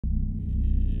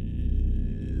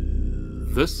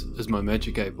This is my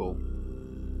magic 8-ball.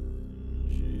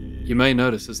 You may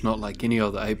notice it's not like any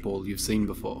other 8-ball you've seen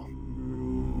before.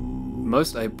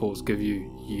 Most 8-balls give you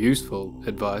useful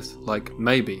advice like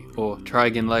maybe or try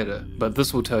again later, but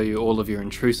this will tell you all of your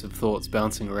intrusive thoughts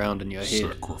bouncing around in your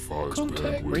head.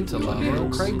 Contact Rent Alarm or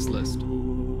Craigslist.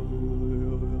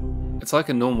 It's like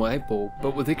a normal 8-ball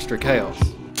but with extra chaos.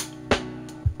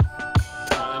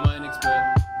 Am I an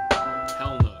expert?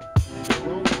 Hell no. You're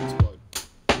wrong, explode.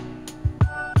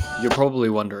 You're probably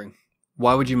wondering,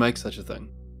 why would you make such a thing?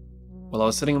 Well, I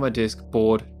was sitting at my desk,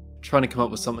 bored, trying to come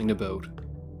up with something to build.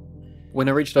 When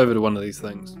I reached over to one of these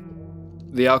things,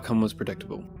 the outcome was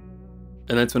predictable.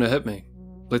 And that's when it hit me.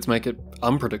 Let's make it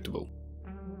unpredictable.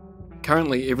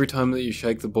 Currently, every time that you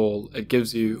shake the ball, it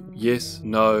gives you yes,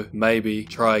 no, maybe,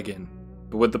 try again.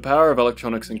 But with the power of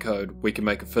electronics and code, we can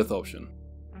make a fifth option,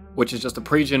 which is just a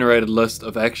pre-generated list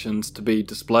of actions to be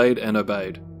displayed and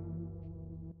obeyed.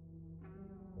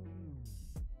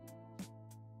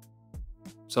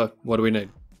 So, what do we need?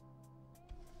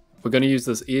 We're going to use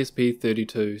this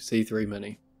ESP32 C3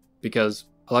 Mini, because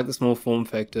I like the small form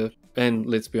factor, and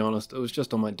let's be honest, it was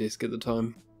just on my desk at the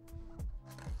time.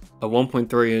 A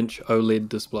 1.3 inch OLED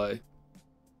display,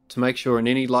 to make sure in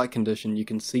any light condition you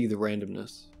can see the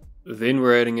randomness. Then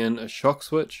we're adding in a shock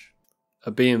switch,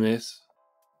 a BMS,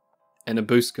 and a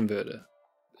boost converter,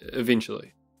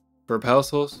 eventually. For a power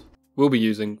source, we'll be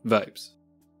using vapes.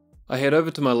 I head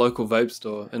over to my local vape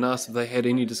store and asked if they had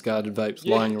any discarded vapes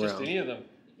lying around. Just any of them.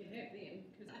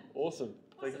 Awesome.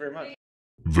 Thank you very much.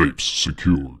 Vapes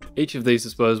secured. Each of these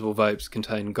disposable vapes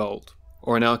contain gold,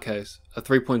 or in our case, a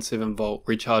 3.7 volt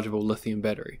rechargeable lithium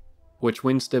battery, which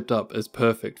when stepped up is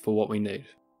perfect for what we need.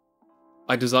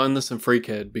 I designed this in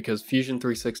FreeCAD because Fusion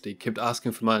 360 kept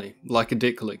asking for money, like a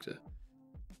debt collector.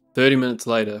 30 minutes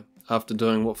later, after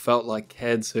doing what felt like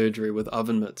CAD surgery with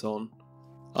oven mitts on,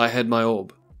 I had my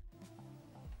orb.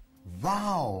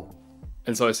 Wow!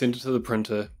 And so I sent it to the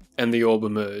printer, and the orb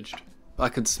emerged. I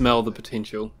could smell the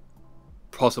potential.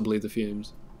 Possibly the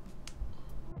fumes.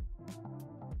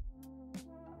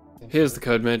 Here's the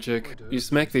code magic. You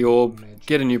smack the orb,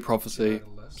 get a new prophecy.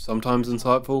 Sometimes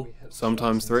insightful,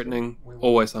 sometimes threatening,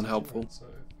 always unhelpful.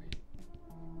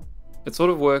 It sort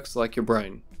of works like your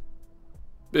brain.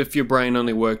 If your brain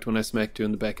only worked when I smacked you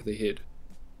in the back of the head.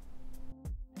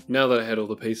 Now that I had all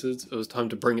the pieces, it was time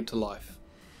to bring it to life.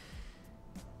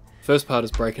 First part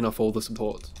is breaking off all the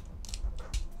supports.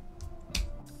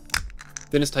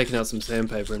 Then it's taking out some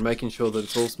sandpaper and making sure that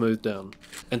it's all smoothed down,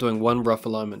 and doing one rough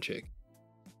alignment check.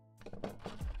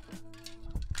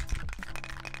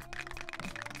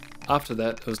 After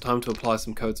that, it was time to apply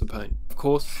some coats of paint. Of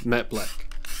course, matte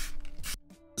black.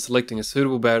 Selecting a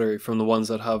suitable battery from the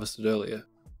ones I'd harvested earlier.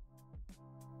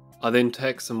 I then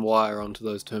tack some wire onto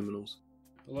those terminals.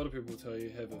 A lot of people tell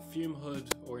you have a fume hood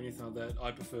or anything like that.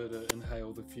 I prefer to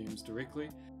inhale the fumes directly.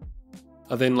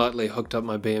 I then lightly hooked up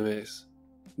my BMS,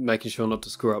 making sure not to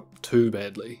screw up too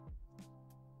badly.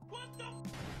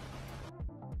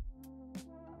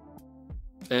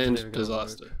 And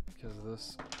disaster.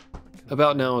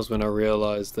 About now is when I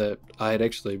realised that I had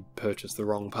actually purchased the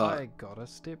wrong part. I got a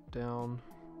step down,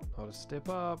 not a step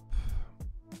up.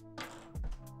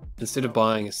 Instead of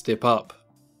buying a step up,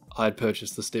 I had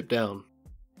purchased the step down.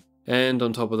 And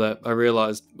on top of that, I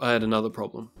realised I had another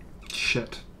problem.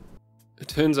 Shit. It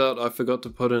turns out I forgot to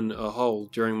put in a hole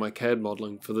during my CAD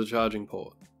modelling for the charging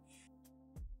port.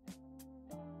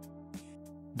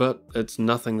 But it's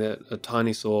nothing that a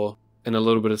tiny saw and a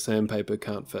little bit of sandpaper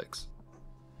can't fix.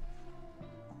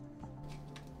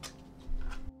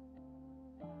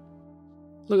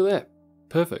 Look at that.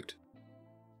 Perfect.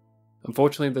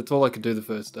 Unfortunately, that's all I could do the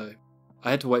first day. I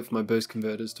had to wait for my boost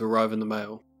converters to arrive in the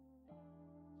mail.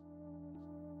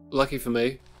 Lucky for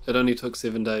me, it only took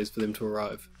 7 days for them to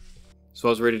arrive, so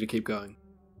I was ready to keep going.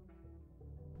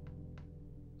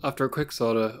 After a quick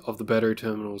solder of the battery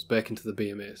terminals back into the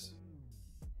BMS,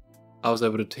 I was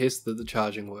able to test that the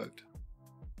charging worked.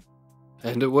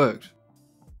 And it worked.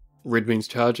 Red means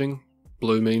charging,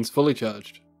 blue means fully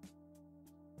charged.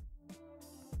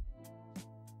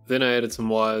 Then I added some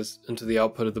wires into the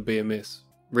output of the BMS,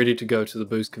 ready to go to the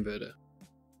boost converter.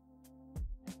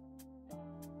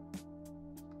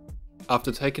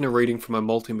 After taking a reading from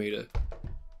my multimeter,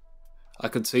 I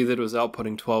could see that it was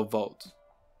outputting 12 volts.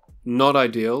 Not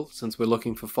ideal since we're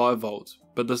looking for 5 volts,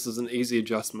 but this is an easy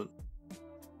adjustment.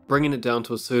 Bringing it down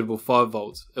to a suitable 5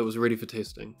 volts, it was ready for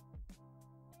testing.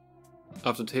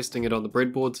 After testing it on the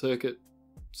breadboard circuit,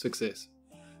 success.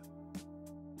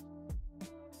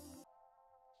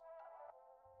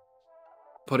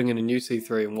 Putting in a new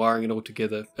C3 and wiring it all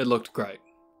together, it looked great.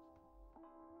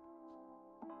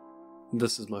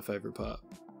 This is my favourite part.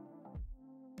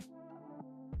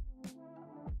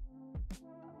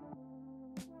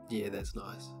 Yeah, that's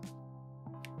nice.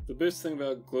 The best thing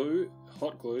about glue,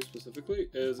 hot glue specifically,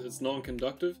 is it's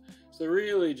non-conductive, so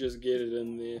really just get it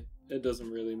in there. It doesn't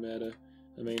really matter.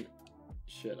 I mean,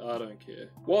 shit, I don't care.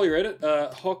 While you're at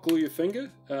it, hot glue your finger.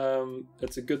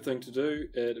 It's a good thing to do.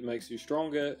 It makes you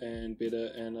stronger and better,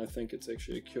 and I think it's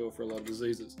actually a cure for a lot of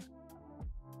diseases.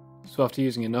 So after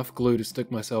using enough glue to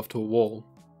stick myself to a wall,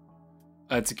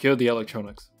 I had secured the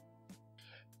electronics.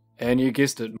 And you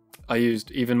guessed it, I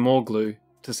used even more glue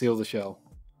to seal the shell.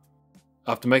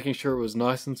 After making sure it was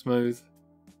nice and smooth,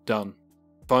 done.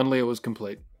 Finally it was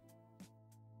complete.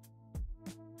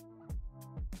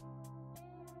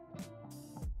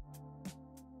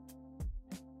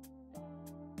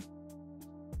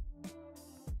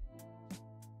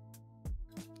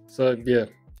 So yeah,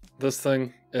 this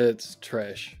thing, it's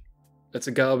trash. It's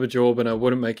a garbage orb and I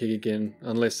wouldn't make it again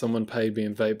unless someone paid me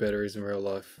in vape batteries in real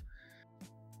life.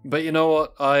 But you know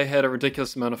what, I had a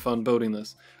ridiculous amount of fun building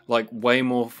this. Like way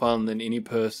more fun than any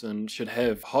person should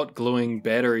have hot gluing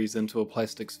batteries into a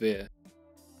plastic sphere.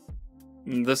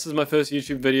 This is my first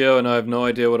YouTube video and I have no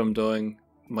idea what I'm doing.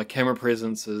 My camera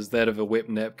presence is that of a wet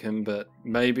napkin, but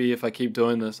maybe if I keep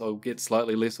doing this I'll get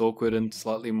slightly less awkward and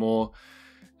slightly more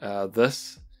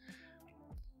this.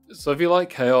 So if you like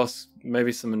chaos,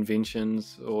 maybe some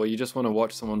inventions, or you just want to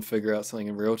watch someone figure out something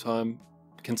in real time,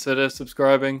 consider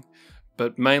subscribing.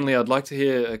 But mainly I'd like to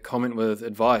hear a comment with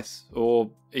advice, or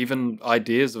even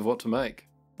ideas of what to make.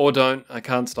 Or don't, I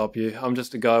can't stop you, I'm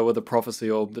just a guy with a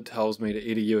prophecy orb that tells me to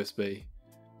eat a USB.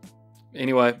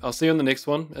 Anyway, I'll see you in the next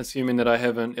one, assuming that I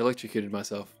haven't electrocuted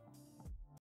myself.